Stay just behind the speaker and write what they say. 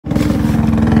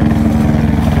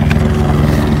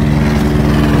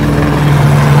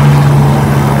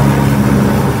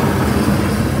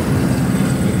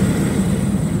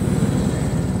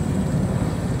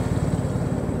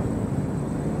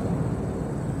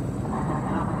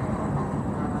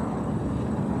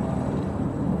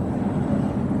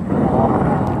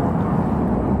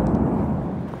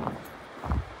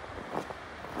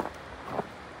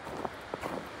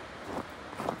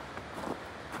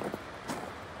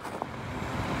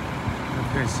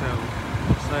Okay, so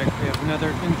looks like we have another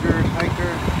injured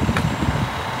hiker.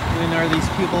 When are these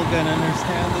people gonna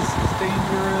understand this is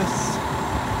dangerous?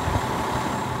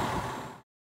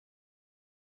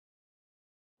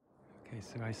 Okay,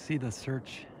 so I see the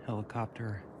search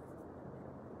helicopter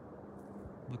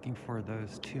looking for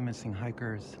those two missing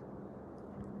hikers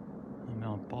on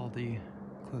Mt Baldy,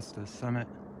 close to the summit.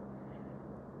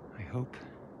 I hope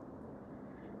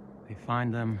they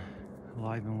find them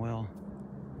alive and well.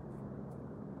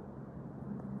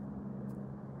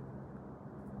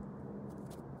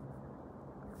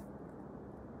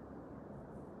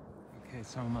 Okay,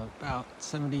 so I'm about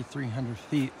 7,300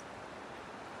 feet,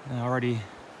 and I already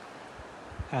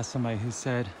asked somebody who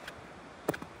said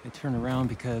they turned around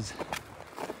because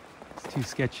it's too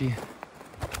sketchy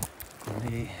and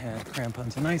they had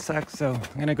crampons and ice axe. So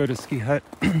I'm gonna go to ski hut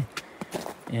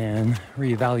and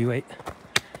reevaluate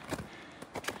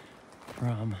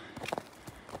from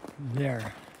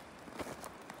there.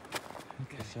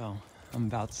 Okay, so I'm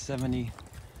about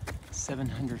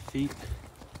 7,700 feet.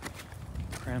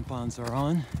 Crampons are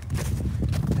on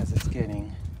as it's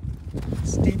getting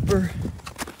steeper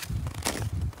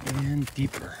and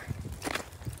deeper.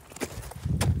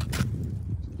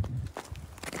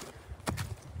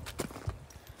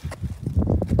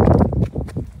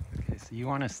 Okay, so you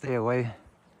want to stay away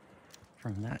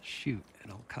from that chute at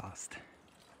all cost.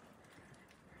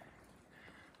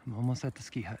 I'm almost at the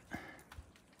ski hut.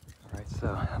 All right,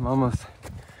 so I'm almost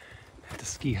at the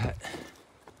ski hut,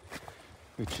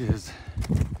 which is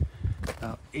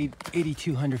about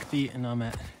 8,200 feet, and I'm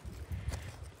at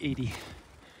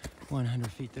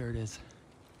 8,100 feet. There it is.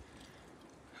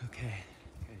 Okay,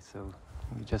 so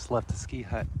we just left the ski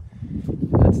hut.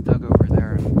 That's Doug over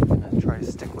there. I'm gonna try to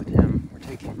stick with him. We're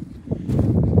taking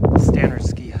the standard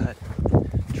ski hut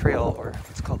trail, or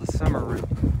it's called the summer route.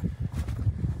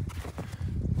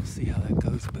 We'll see how that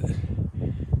goes, but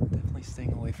definitely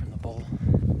staying away from the bowl.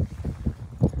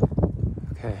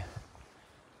 Okay.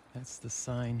 That's the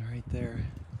sign right there.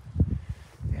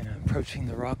 And I'm approaching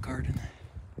the rock garden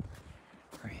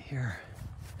right here.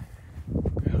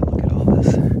 Oh, look at all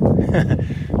this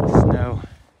snow.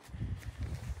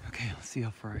 Okay, let's see how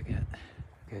far I get.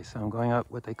 Okay, so I'm going up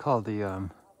what they call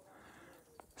the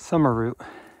summer route,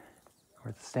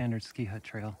 or the standard ski hut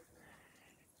trail.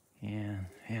 And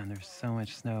man, there's so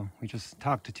much snow. We just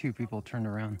talked to two people, turned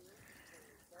around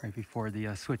right before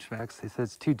the switchbacks. They said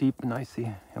it's too deep and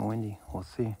icy and windy. We'll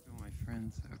see. My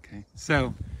friends, okay.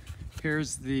 So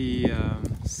here's the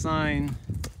sign.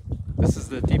 This is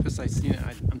the deepest I've seen it.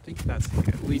 I'm thinking that's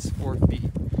at least 4 feet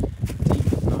deep,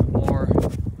 if not more.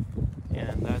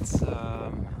 And that's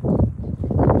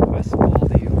West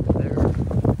Baldy over there.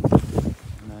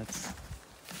 And that's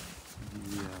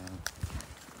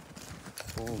the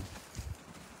bowl.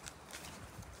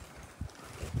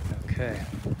 Okay.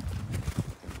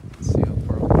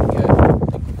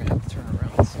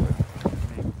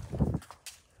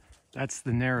 That's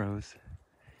the Narrows.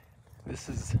 This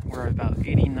is, we're about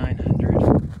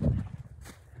 8,900.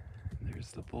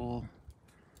 There's the bowl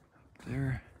up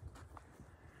there.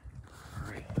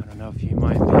 All right, I don't know if you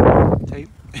mind the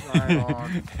tape. Right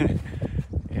on.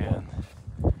 And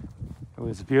it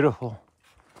was beautiful.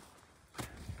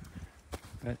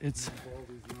 But it's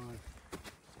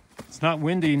not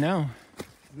windy now.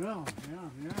 No, yeah.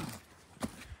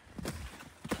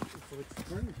 So it's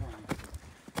springtime.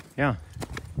 Yeah.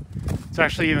 It's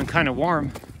actually even kind of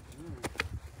warm.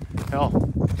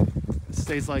 Hell, it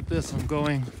stays like this. I'm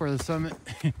going for the summit.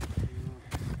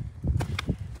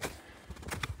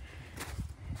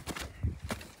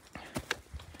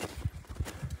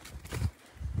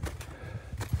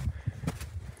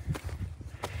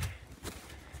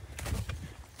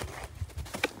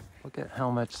 Look at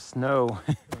how much snow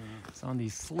is on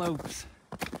these slopes.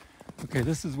 Okay,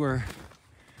 this is where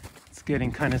it's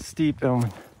getting kind of steep, and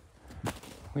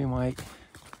we might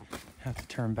have to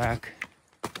turn back.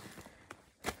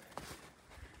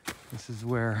 This is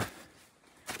where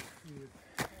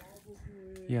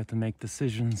you have to make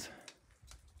decisions.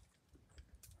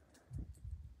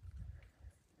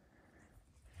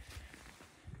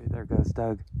 Okay, there goes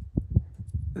Doug.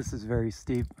 This is very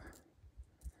steep,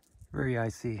 very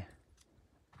icy,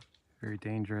 very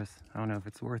dangerous. I don't know if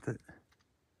it's worth it.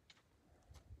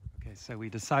 Okay, so we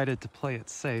decided to play it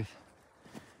safe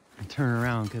and turn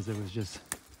around because it was just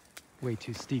way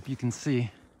too steep. You can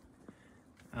see,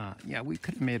 yeah, we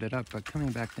could have made it up, but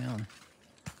coming back down,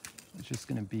 it's just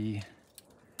gonna be a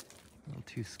little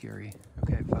too scary.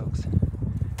 Okay, folks,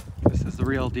 this is the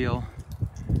real deal.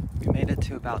 We made it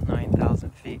to about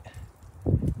 9,000 feet.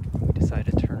 We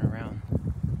decided to turn around.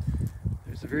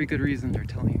 There's a very good reason they're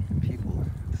telling people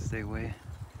to stay away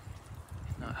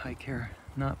not hike here,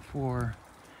 not for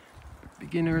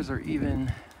beginners or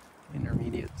even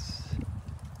intermediates.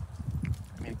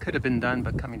 I mean, it could have been done,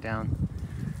 but coming down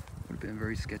would have been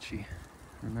very sketchy.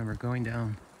 Remember, going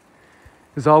down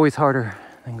is always harder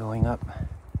than going up.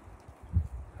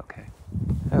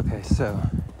 Okay, so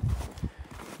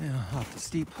now off the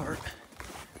steep part,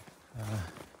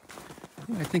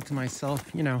 I think to myself,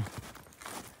 you know,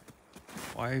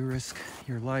 why risk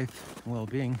your life and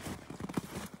well-being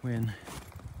when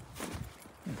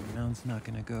the mountain's not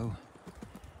going to go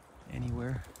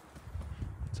anywhere?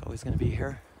 It's always going to be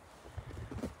here.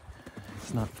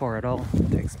 It's not far at all. It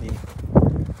takes me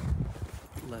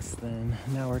less than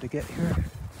an hour to get here.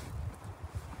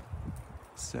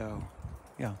 So,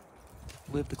 yeah,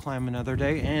 live to climb another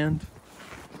day, and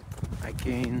I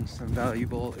gain some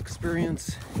valuable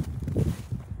experience.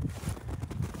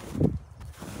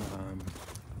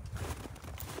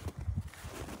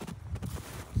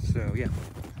 So yeah,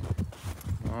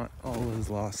 not all is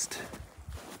lost.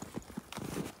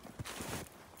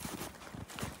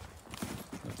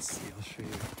 Let's see, I'll show you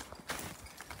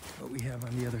what we have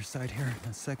on the other side here in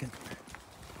a second.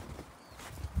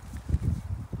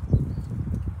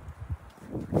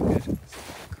 Pretty good.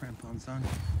 Crampons on.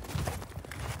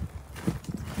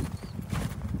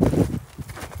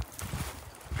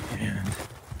 And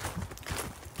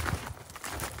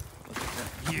look at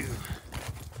that view.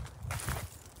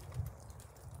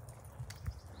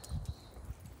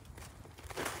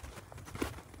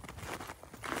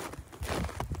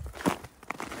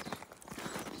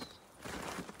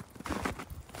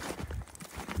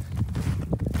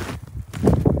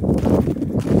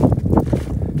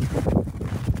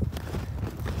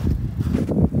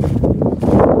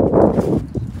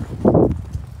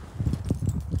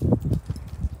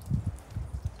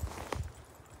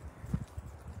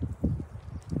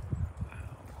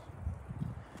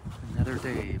 Another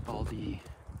day, Baldy.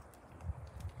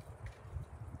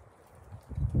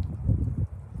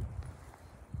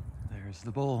 There's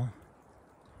the bowl,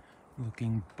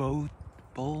 looking bowl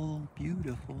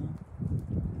beautiful.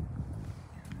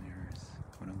 And there's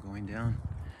when I'm going down.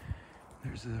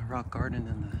 There's a rock garden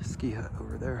and the ski hut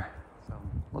over there. So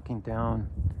I'm looking down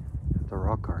at the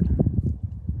rock garden.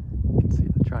 You can see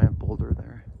the giant boulder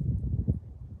there. And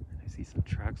I see some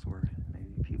tracks where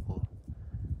maybe people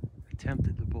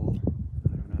attempted the bowl. I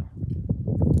don't know.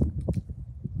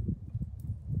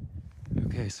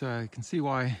 Okay, so I can see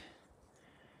why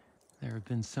there have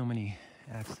been so many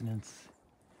accidents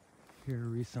here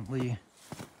recently.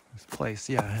 This place,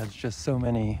 yeah, has just so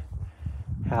many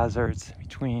hazards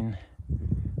between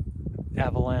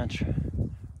avalanche,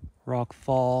 rock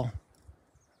fall,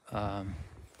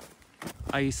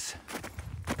 ice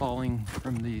falling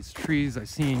from these trees. I've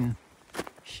seen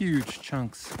huge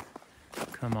chunks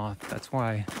come off. That's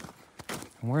why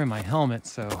I'm wearing my helmet,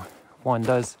 so if one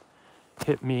does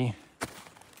hit me,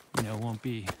 you know, it won't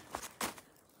be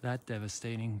that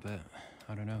devastating, but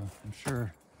I don't know, I'm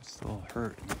sure I'll still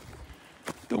hurt.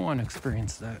 Don't want to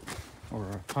experience that, or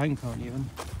a pine cone even.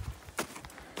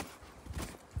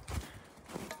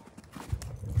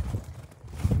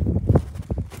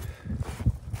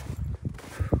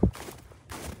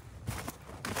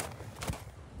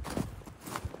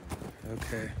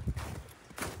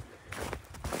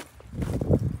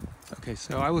 Okay,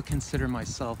 so I would consider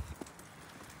myself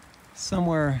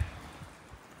somewhere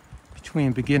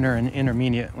between beginner and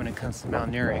intermediate when it comes to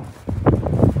mountaineering.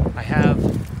 I have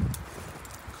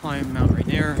climbed Mount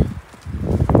Rainier,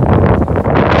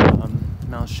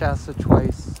 Mount Shasta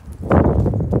twice,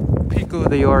 Pico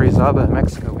de Orizaba in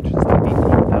Mexico, which is like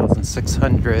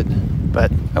 18,600,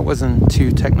 but I wasn't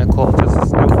too technical, just a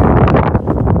snowfield.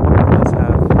 It does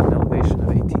have an elevation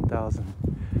of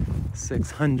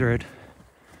 18,600,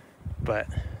 but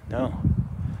no.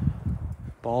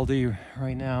 Baldy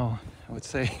right now, I would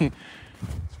say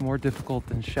it's more difficult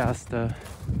than Shasta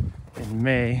in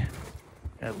May,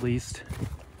 at least.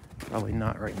 Probably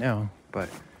not right now, but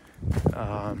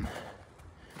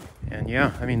and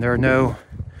yeah, I mean, there are no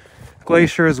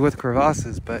glaciers with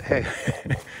crevasses, but hey,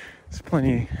 there's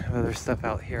plenty of other stuff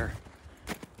out here.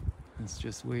 It's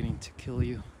just waiting to kill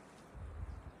you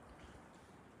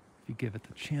if you give it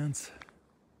the chance.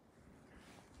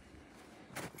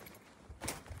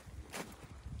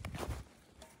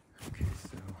 Okay,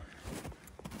 so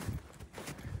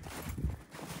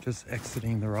just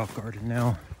exiting the rock garden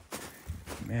now.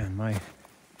 Man,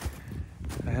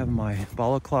 I have my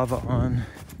balaclava on,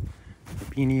 the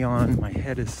beanie on, my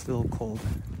head is still cold,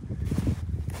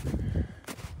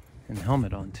 and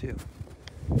helmet on too.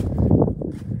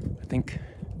 I think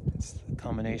it's the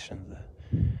combination of the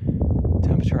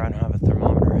temperature. I don't have a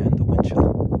thermometer and the wind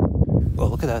chill. Well,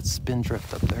 look at that spin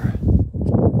drift up there. I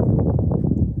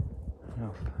don't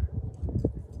know if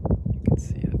you can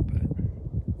see it,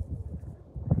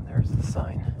 but there's the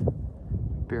sign.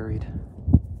 Buried.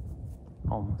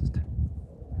 Almost.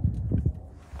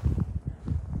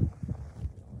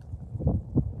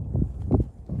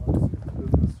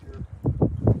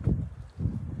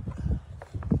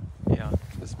 Yeah,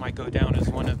 this might go down as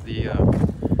one of the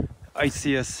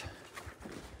iciest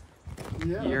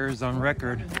years on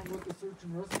record. I don't let the search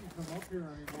and rescue come up here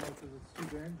anymore because it's too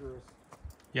dangerous.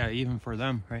 Yeah, even for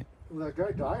them, right? Well, that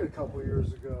guy died a couple of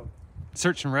years ago.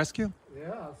 Search and rescue? Yeah,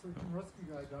 a search and rescue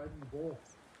guy died in the bowl.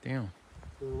 Damn.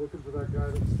 They were looking for that guy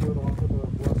that stood off of the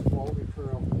Mt Baldy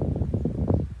trail.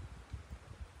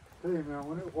 Hey man,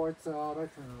 when it whites out, I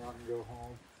turn around and go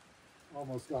home.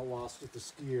 Almost got lost at the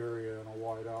ski area in a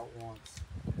whiteout once.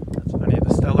 That's funny,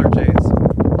 the stellar jays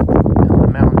and the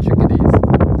mountain chickadees.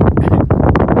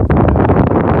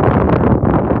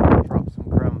 Drop some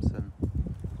crumbs and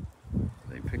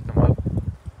they pick them up.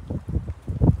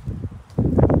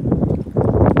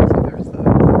 See, there's the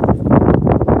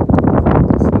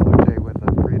stellar jay with a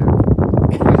burrito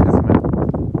in his mouth.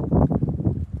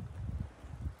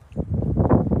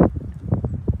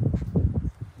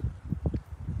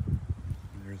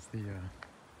 There's the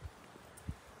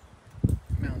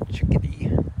mountain chickadee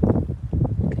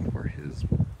looking for his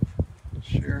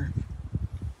share.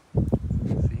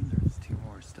 See, there's two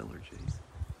more stellar jays.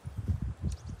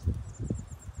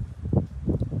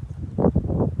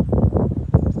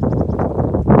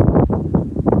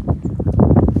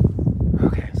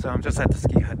 Okay, so I'm just at the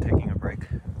ski hut taking a break.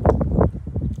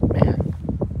 Man.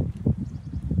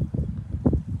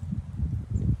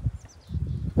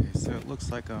 Okay, so it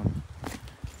looks like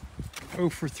 0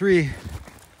 for 3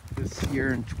 this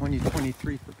year in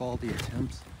 2023 for Baldy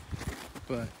attempts,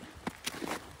 but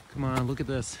come on, look at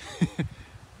this. Look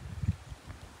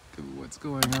at what's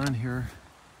going on here.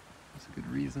 There's a good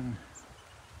reason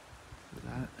for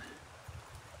that.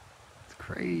 It's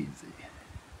crazy,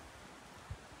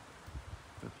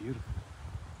 but beautiful.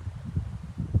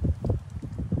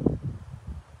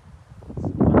 So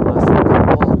one last look at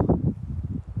the wall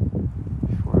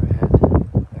before I head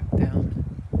back down.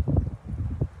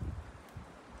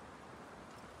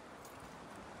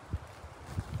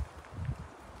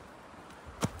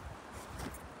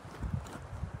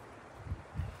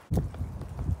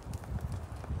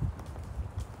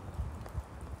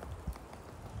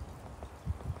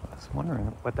 I was wondering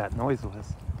what that noise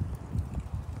was.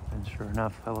 And sure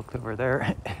enough, I looked over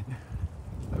there.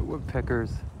 The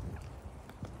woodpeckers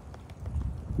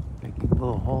making a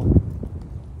little hole.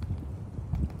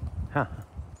 Huh.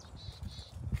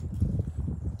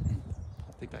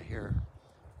 I think I hear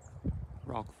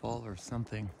rock fall or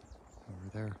something over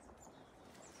there.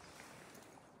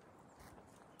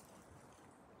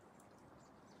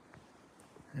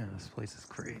 Yeah, this place is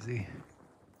crazy.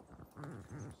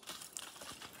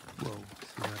 Whoa,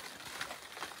 see that?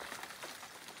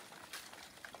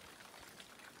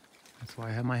 That's why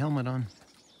I have my helmet on.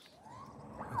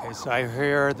 Okay, so I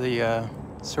hear the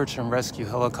search and rescue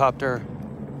helicopter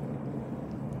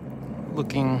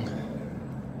looking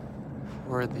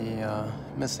for the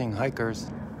missing hikers.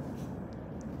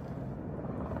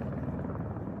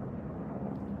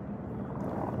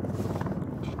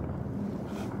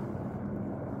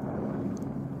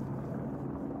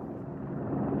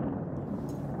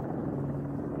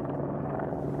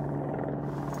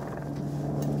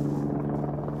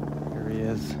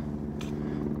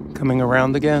 Coming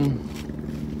around again.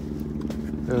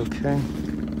 Okay.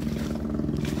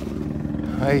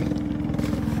 Hi.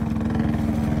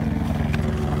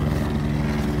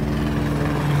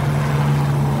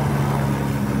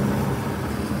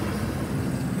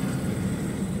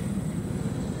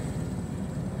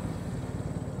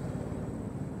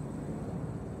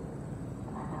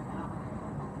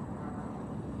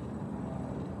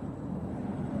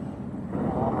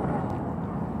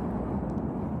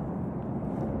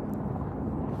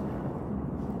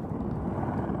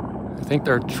 I think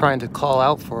they're trying to call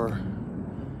out for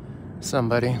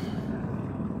somebody.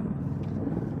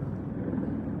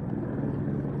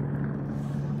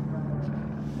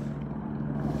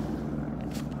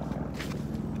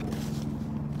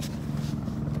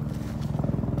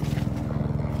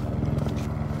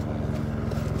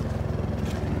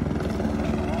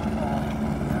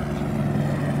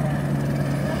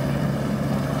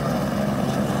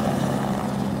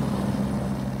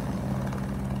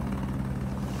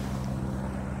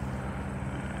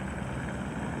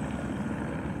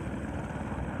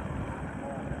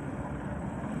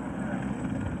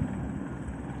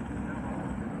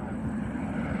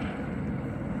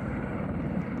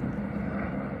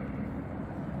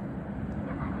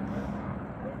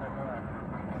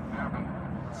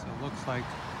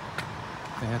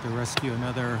 had to rescue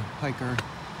another hiker.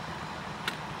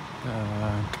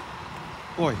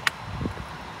 Boy,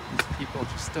 these people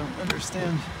just don't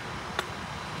understand.